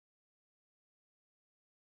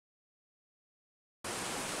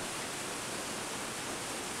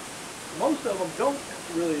most of them don't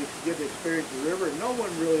really get to experience the river, and no one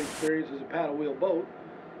really experiences a paddle wheel boat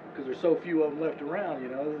because there's so few of them left around. You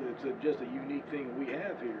know, it's just a unique thing we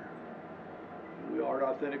have here. We are an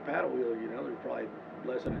authentic paddle wheeler. You know, there's probably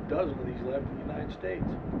less than a dozen of these left in the United States.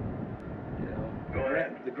 You know,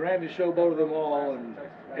 the grandest showboat of them all, and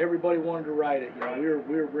everybody wanted to ride it. You know,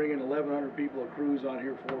 we were bringing 1,100 people a cruise on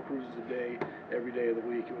here, 4 cruises a day, every day of the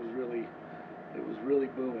week. It was really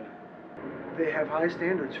booming. They have high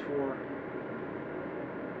standards for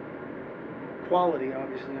quality,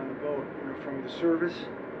 obviously, on the boat. You know, from the service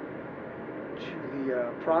to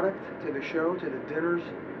the product, to the show, to the dinners,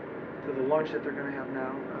 to the lunch that they're going to have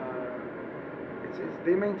now.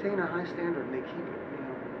 They maintain a high standard, and they keep it. You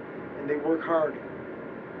know, and they work hard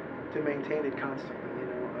to maintain it constantly. You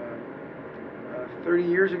know, 30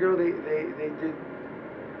 years ago,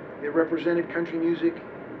 they represented country music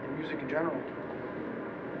and music in general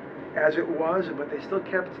as it was, but they still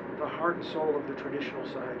kept the heart and soul of the traditional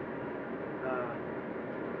side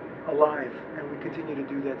alive, and we continue to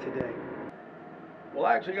do that today. Well,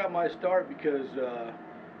 I actually got my start because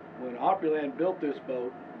when Opryland built this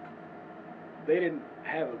boat, they didn't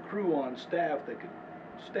have a crew on staff that could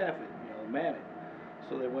staff it, you know, man it.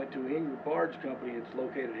 So they went to Ingrid Barge Company, it's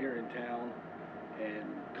located here in town, and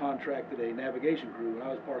contracted a navigation crew, and I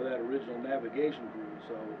was part of that original navigation crew.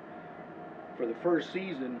 So for the first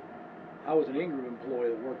season, I was an Ingrid employee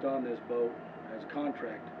that worked on this boat as a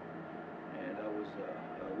contract, and I was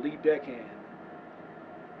a lead deckhand.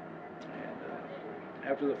 And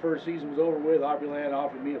after the first season was over with, Opryland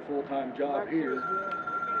offered me a full-time job here,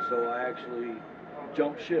 so I actually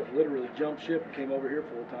jumped ship, literally jumped ship, and came over here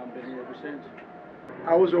full-time, been here ever since.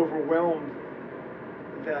 I was overwhelmed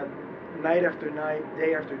that night after night,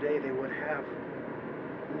 day after day, they would have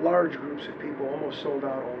large groups of people, almost sold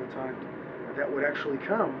out all the time, that would actually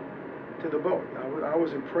come to the boat. I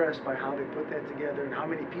was impressed by how they put that together and how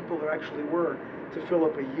many people there actually were to fill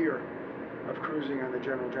up a year of cruising on the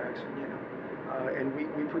General Jackson, you know. And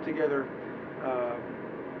we put together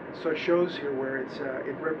such shows here where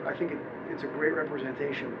I think it's a great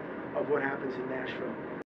representation of what happens in Nashville.